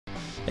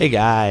Hey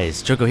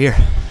guys, Choco here,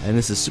 and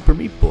this is Super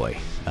Meat Boy.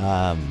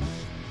 You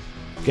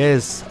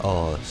guys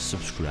all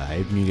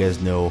subscribe, and you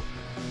guys know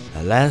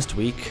last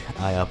week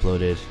I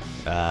uploaded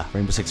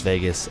Rainbow Six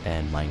Vegas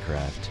and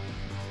Minecraft.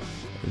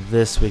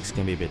 This week's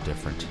gonna be a bit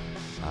different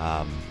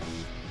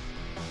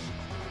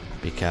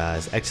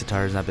because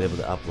Exitar has not been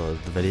able to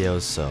upload the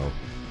videos, so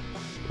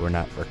we're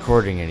not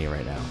recording any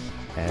right now.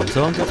 And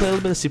so I'm gonna play a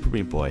little bit of Super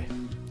Meat Boy.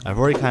 I've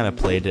already kind of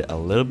played it a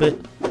little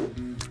bit,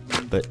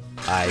 but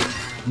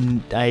I've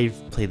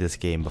played this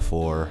game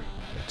before,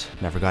 but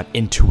never got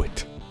into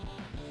it.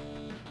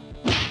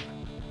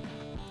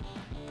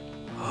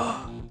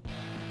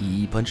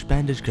 E-punch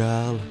bandage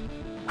girl.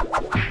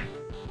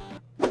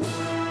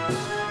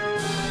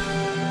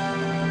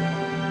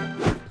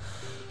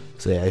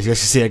 So yeah, as you guys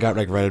can see, I got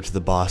like right up to the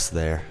boss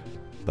there,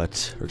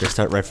 but we're gonna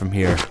start right from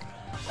here.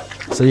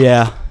 So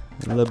yeah,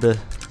 a little bit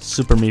of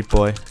Super Meat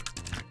Boy,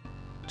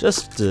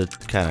 just to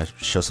kind of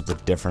show something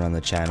different on the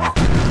channel.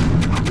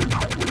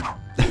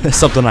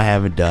 Something I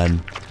haven't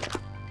done.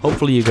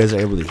 Hopefully you guys are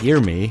able to hear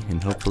me,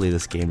 and hopefully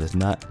this game does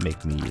not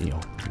make me,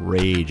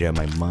 rage out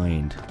of my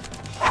mind.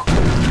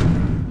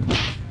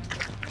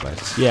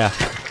 But yeah.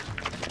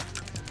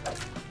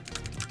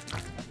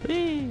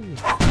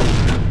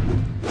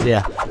 So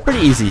yeah,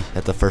 pretty easy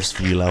at the first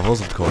few levels,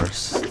 of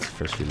course. The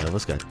first few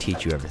levels gotta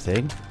teach you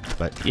everything.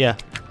 But yeah,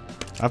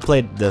 I've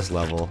played this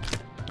level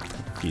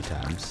a few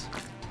times.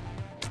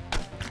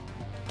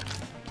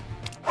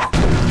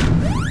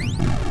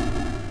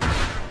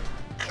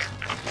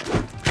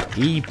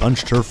 He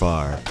punched her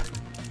far.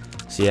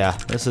 So yeah,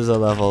 this is a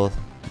level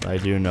I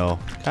do know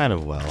kind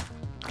of well.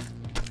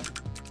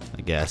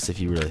 I guess if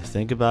you really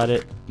think about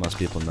it, most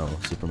people know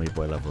Super Meat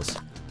Boy levels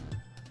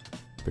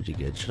pretty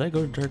good. Should I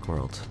go to Dark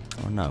World?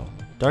 Oh no.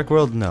 Dark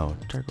World, no.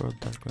 Dark World,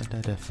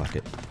 fuck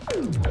it.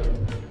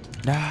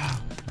 No, I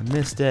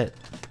missed it.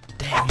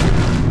 Damn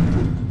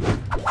it.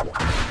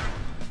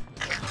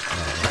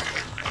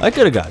 I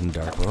could have gotten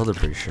Dark World, I'm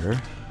pretty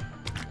sure.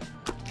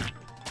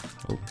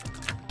 Oh.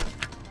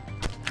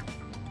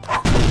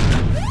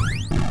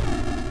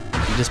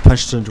 He just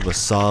punched into a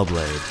saw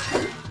blade.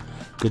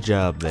 Good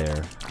job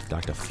there,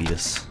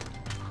 Dr.Fetus.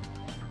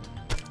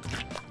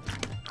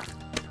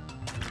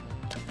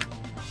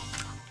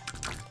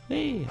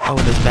 Hey! Oh,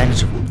 there's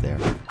bandage up there.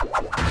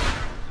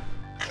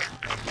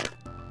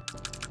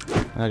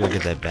 I gotta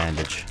get that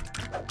bandage.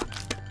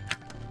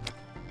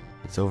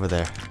 It's over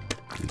there.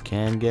 You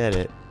can get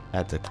it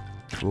at the...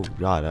 Oh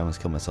god, I almost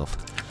killed myself.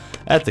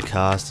 At the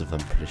cost of, I'm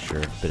pretty sure,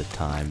 a bit of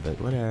time,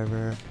 but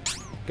whatever.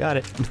 Got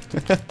it.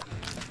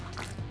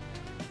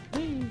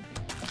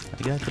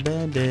 I got the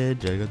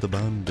bandage. I got the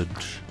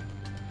bandage.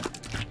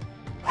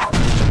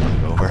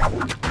 Over.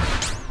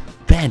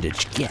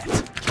 Bandage, get.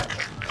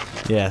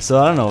 Yeah, so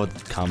I don't know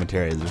what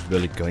commentary there's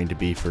really going to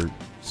be for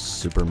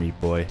Super Meat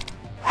Boy.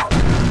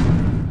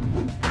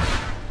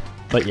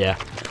 But yeah,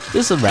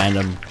 this is a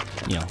random,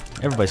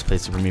 everybody's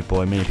played Super Meat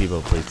Boy. Many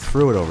people have played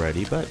through it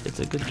already, but it's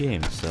a good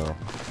game, so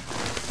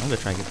I'm gonna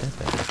try and get that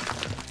bandage.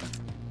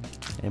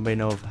 Anybody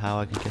know of how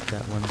I can get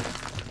that one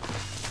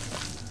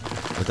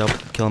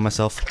without killing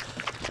myself?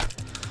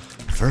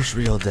 First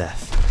real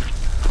death.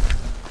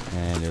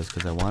 And it was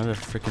because I wanted a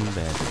freaking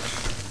bandage.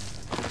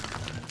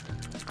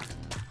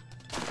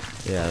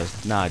 Yeah,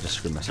 I just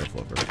screwed myself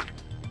over.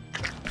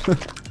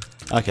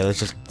 Okay, let's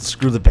just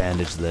screw the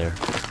bandage there.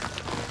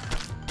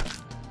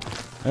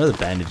 I know the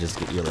bandages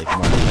get you like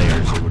more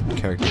players or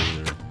characters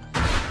or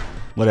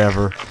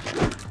whatever,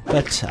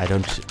 but I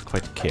don't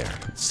quite care.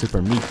 It's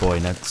Super Meat Boy,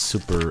 not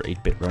Super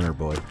 8-bit Runner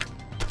Boy.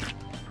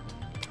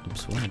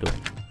 Oops, what am I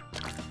doing?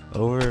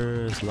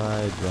 Over,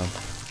 slide, jump.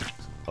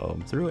 Oh,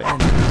 I'm through it,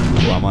 and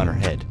oh, I'm on her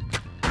head.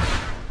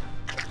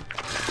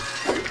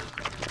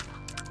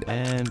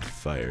 And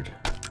fired.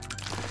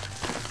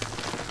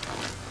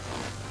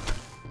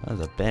 That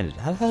was a bandage.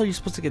 How the hell are you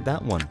supposed to get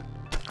that one?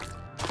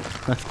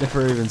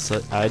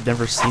 I'd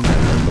never seen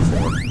that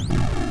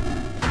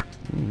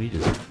before. We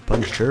just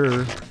punched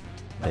her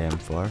damn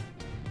far.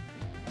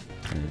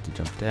 I need to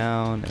jump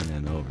down, and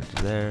then over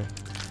to there.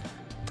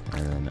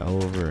 And then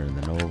over, and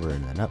then over,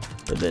 and then up,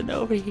 and then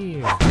over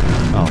here.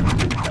 Oh.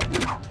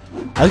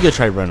 I was gonna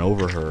try to run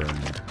over her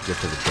and get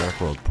to the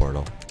Dark World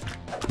portal.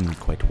 Didn't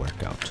quite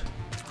work out.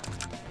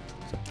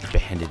 There's a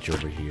bandage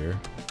over here.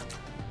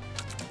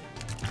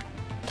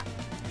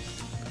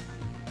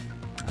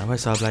 Oh, my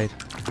saw blade.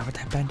 How about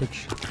that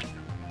bandage?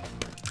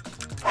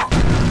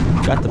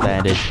 Got the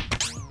bandage.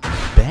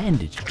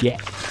 Bandage, yeah.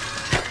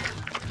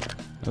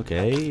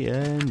 Okay,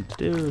 and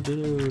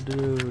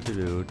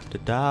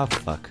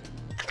fuck.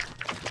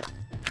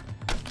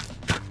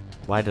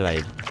 Why did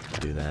I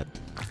do that?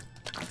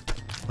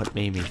 What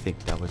made me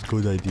think that was a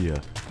good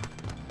idea?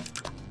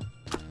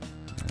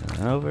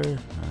 And over,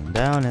 and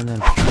down, and then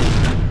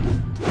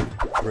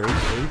grade A+.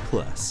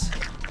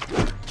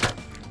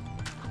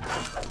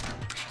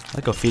 I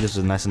like how Fetus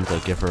was nice enough to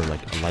give her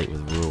like a light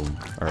with room.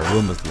 Or a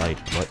room with light.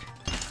 What?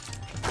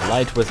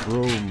 Light with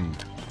room.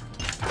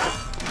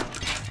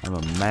 I'm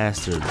a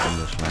master of the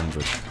English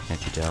language.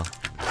 Can't you tell?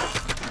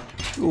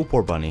 Ooh,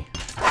 poor bunny.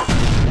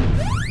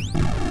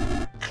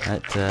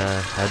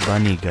 That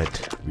bunny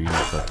got really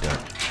fucked up.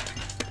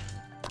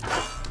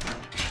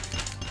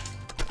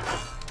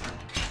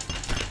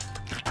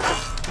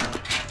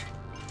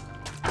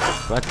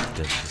 What?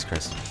 Jesus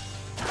Christ.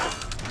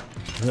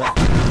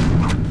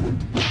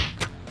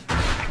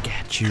 I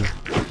got you.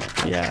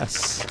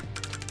 Yes.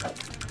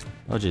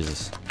 Oh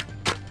Jesus.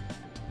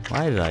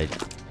 Why did I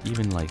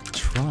even like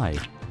try?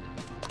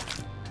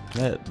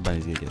 That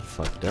bunny's gonna get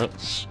fucked up.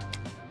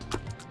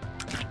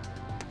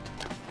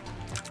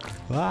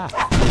 Ah.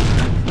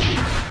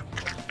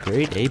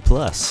 Grade A+.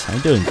 I'm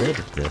doing good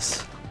at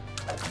this.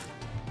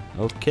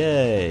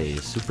 Okay,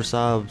 Super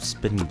Saw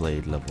Spinning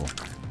Blade level.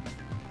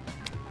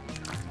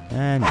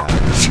 And got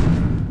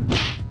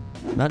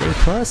it. Not A+?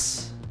 What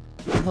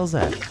the hell's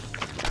that?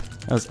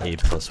 That was A+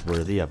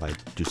 worthy if I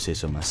do say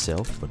so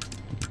myself, but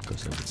of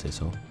course I would say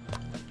so.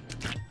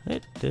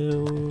 It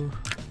do.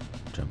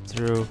 Jump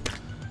through.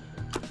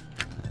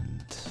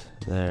 And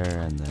there,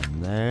 and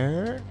then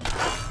there.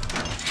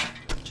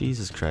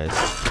 Jesus Christ.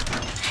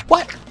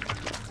 What?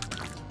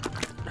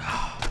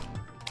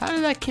 How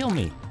did that kill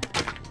me?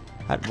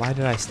 Why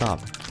did I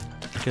stop?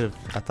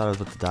 I thought I was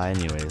about to die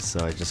anyways,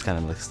 so I just kind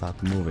of like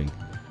stopped moving.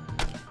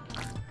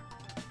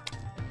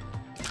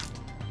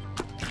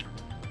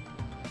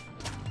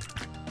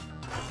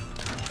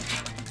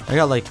 I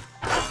got like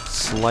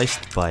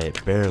sliced by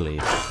it barely,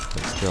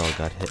 but still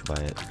got hit by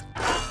it.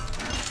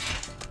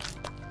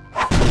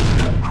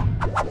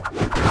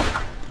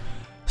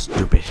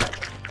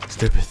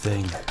 Stupid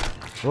thing.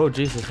 Oh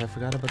Jesus, I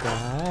forgot about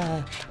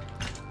that.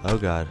 Oh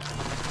God.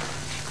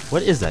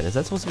 What is that? Is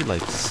that supposed to be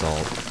like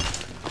salt?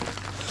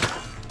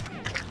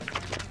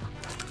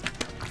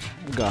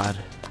 God.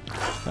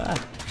 Ah.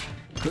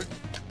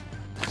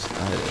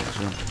 Slide and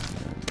jump, and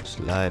then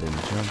slide and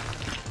jump,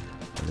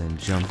 and then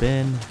jump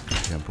in,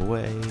 jump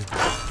away.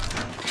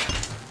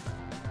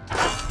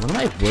 What am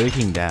I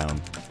breaking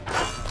down?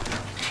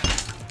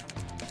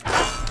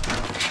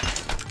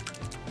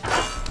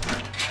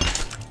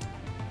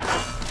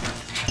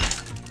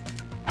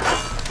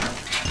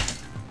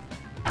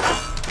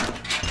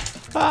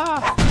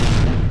 Ah!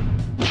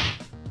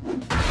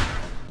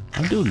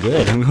 I'm doing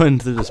good. I'm going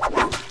through this.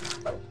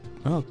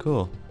 Oh,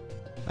 cool.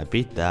 I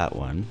beat that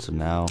one, so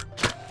now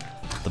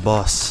the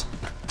boss.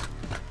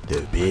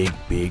 The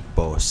big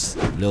boss.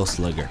 Little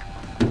Slugger.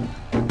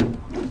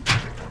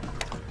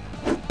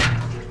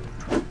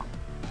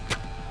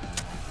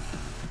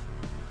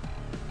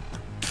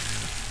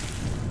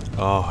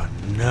 Oh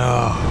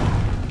no.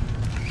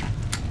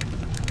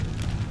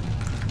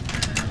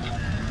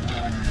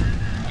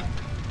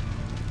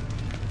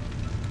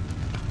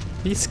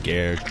 He's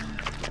scared.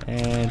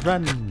 And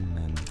run.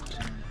 And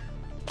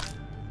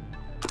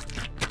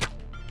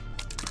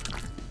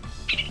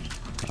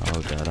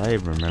oh God, I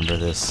remember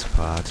this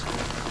spot.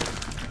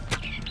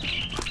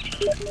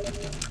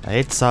 I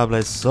hate saw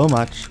blades so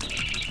much.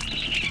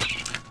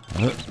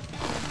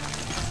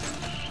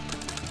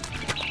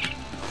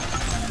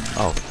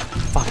 Oh,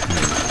 fuck me.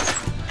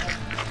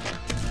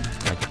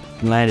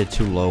 I landed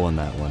too low on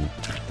that one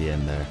at the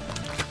end there.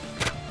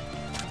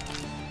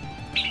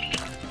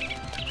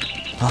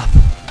 Up,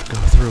 go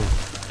through,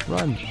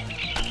 run.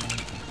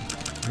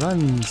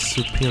 Run,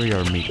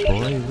 superior meat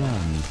boy,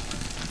 run.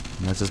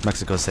 And that's just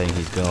Mexico saying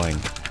he's going.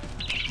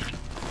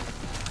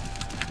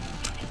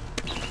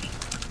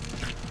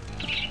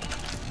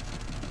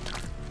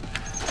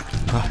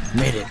 Oh,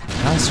 made it.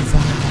 I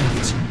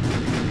survived.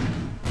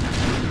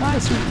 I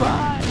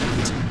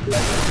survived.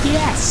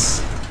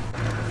 Yes.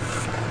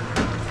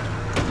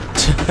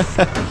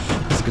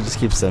 This could just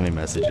keep sending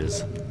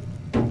messages.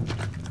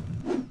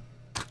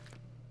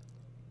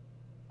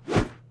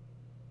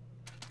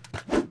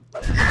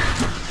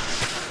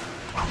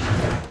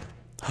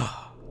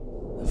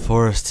 The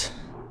forest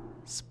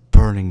is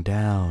burning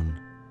down.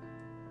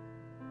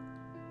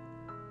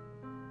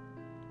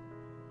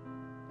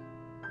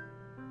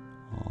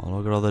 Oh,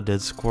 look at all the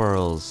dead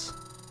squirrels.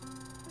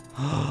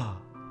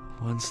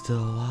 One's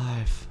still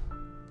alive.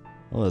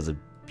 Oh, there's a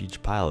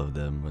huge pile of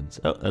them.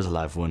 Oh, there's a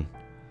live one.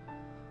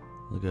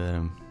 Look at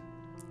him.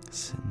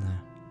 Sitting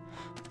there.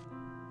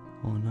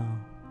 Oh no.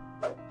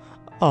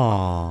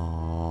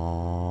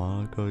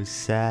 Oh, look how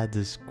sad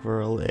the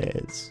squirrel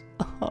is.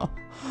 Oh,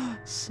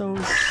 so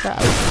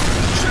sad.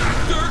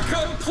 Chapter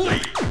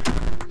complete!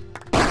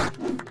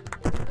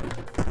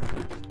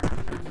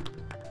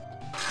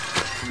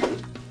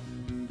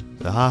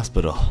 The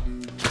hospital.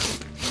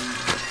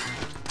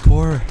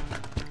 Poor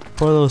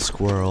little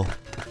squirrel.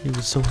 He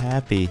was so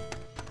happy.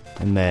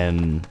 And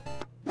then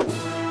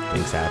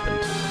things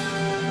happened.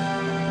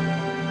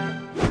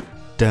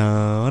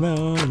 Dun,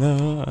 dun,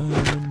 dun.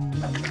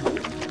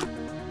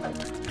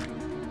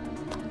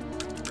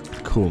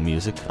 Cool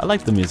music. I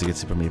like the music at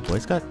Super Meat Boy.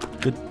 It's got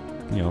good,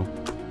 you know,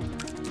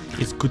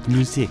 it's good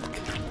music.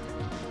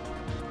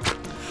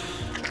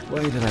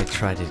 Why did I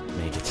try to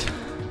make it?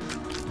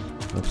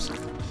 Oops.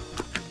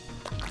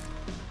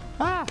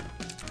 Ah!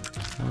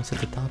 I was at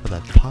the top of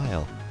that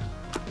pile.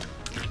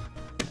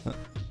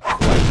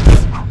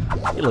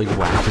 He like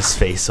whacked his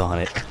face on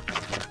it.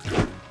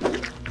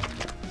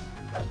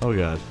 Oh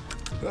god.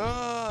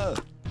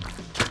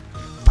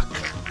 Fuck.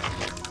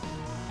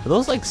 Are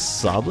those like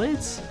saw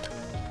blades?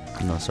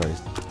 No, sorry.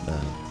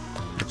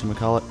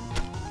 Whatchamacallit?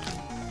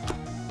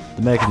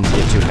 The Americans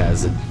get too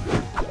hazard.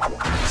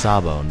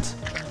 Sawbones.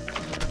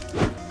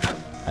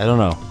 I don't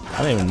know.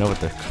 I don't even know what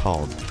they're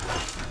called.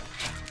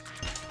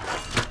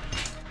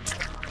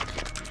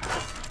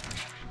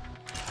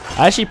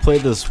 I actually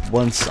played this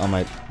once on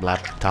my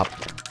laptop.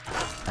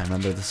 I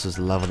remember this was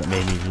the level that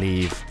made me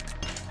leave.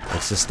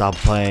 Like, just stop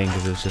playing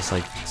because it was just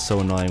like so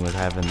annoying with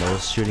having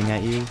those shooting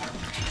at you.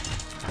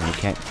 And you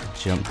can't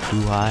jump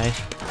too high.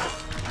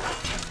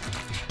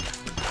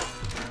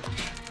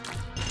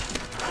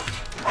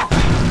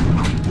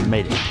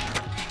 Made it.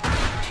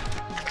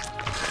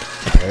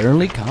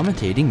 Apparently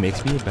commentating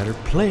makes me a better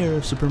player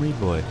of Super Meat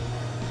Boy.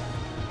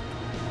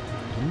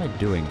 What am I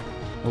doing?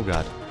 Oh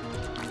god.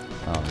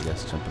 Oh, I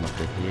guess jumping up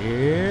to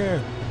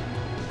here.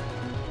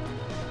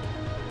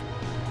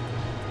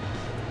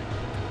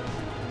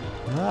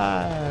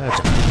 Ah,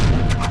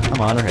 jump.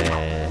 I'm on her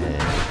head.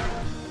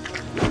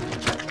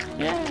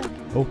 Yeah.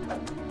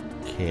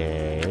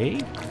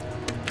 Okay.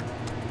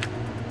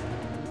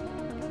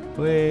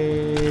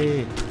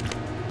 Wait.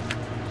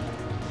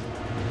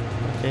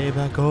 Okay,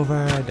 back over.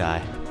 I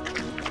die.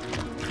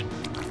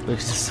 We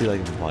just see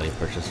like the body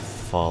parts just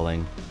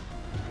falling.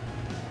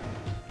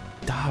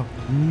 Oh,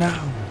 no.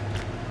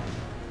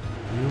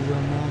 You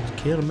will not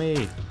kill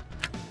me.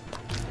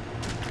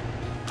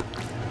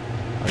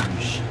 Are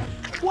you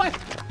what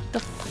the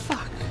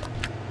fuck?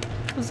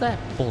 What was that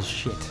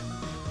bullshit?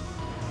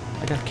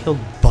 I got killed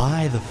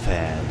by the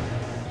fan.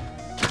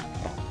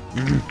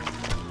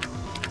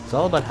 It's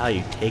all about how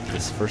you take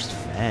this first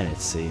fan, it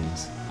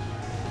seems.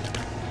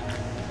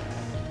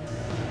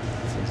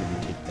 Seems if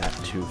you take that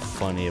too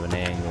funny of an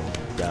angle,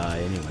 you die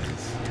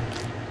anyways.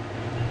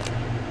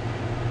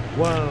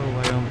 Whoa,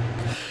 I don't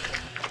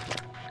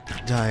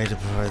died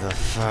by the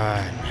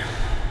fan.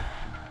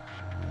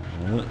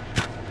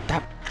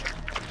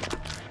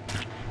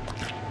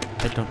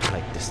 I don't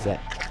like this. That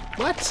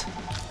what?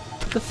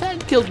 The fan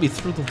killed me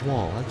through the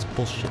wall. That's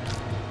bullshit.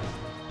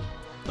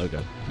 Oh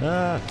god.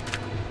 Ah.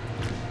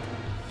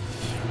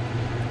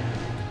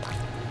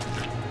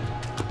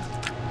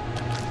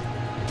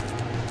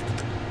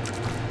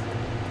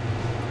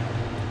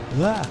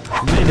 Ah,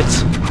 made it.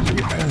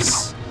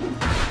 Yes.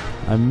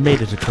 I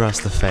made it across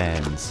the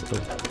fans. Oh,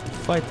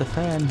 fight the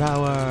fan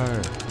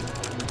power.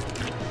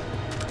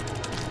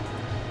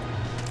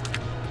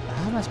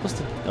 How am I supposed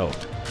to? Oh,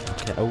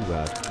 okay. Oh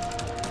god.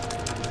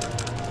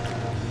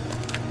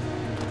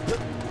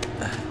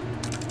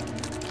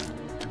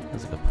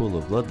 There's like a pool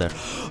of blood there.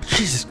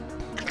 Jesus!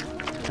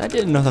 I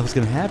didn't know that was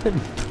gonna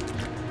happen.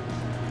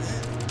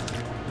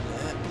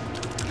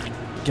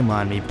 Come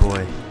on, meat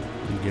boy.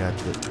 You got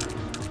it.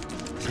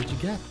 What you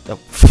got? Oh.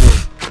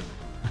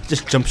 I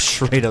just jumped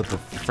straight out the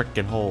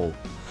frickin' hole.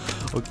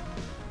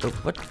 Oh,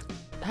 what?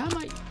 How am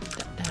I?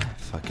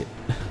 Fuck it.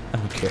 I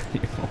don't care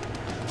anymore.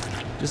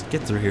 Just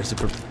get through here,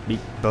 super meat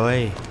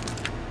boy.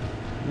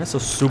 You're not so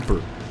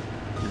super.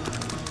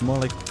 It's more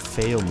like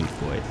fail meat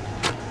boy.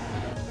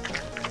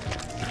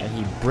 And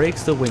he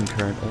breaks the wind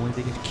current only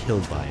to get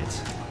killed by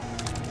it.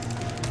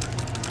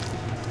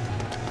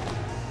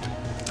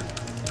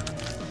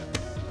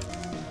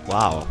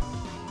 Wow.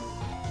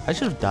 I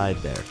should have died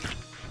there.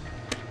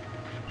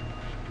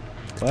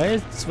 Why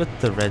is it with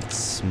the red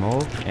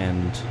smoke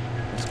and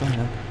what's going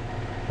on?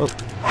 Oh.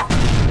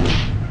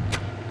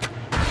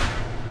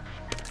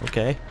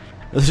 Okay.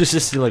 Let's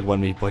just see like one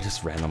meat boy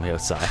just randomly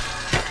outside.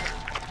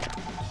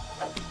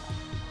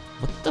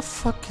 What the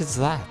fuck is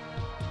that?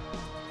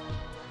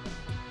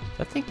 Did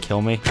that thing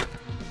kill me?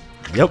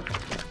 Yep.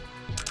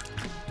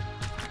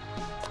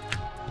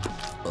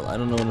 Well, I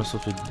don't know what I'm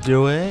supposed to be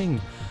doing.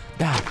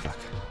 Ah, fuck.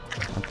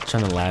 I'm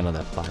trying to land on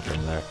that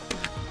platform there.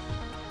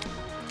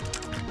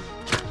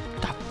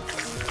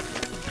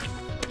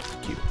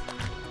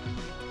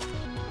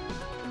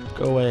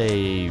 Go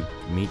away,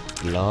 meat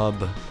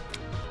blob.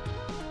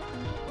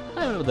 I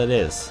don't know what that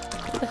is.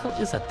 What the hell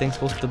is that thing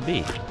supposed to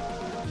be?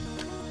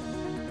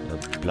 A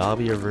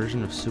blobbier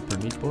version of Super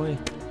Meat Boy?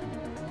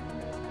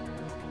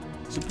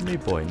 Super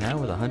Meat Boy, now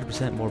with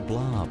 100% more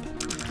blob.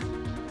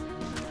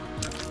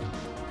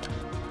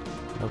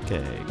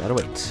 Okay, gotta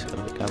wait.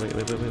 Gotta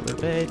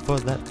wait for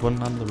that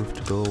one on the roof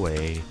to go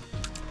away.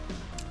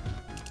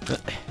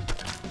 Okay.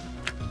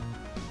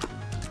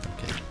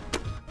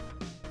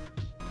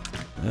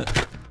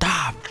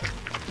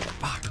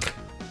 Fuck.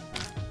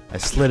 I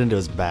slid into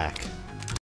his back.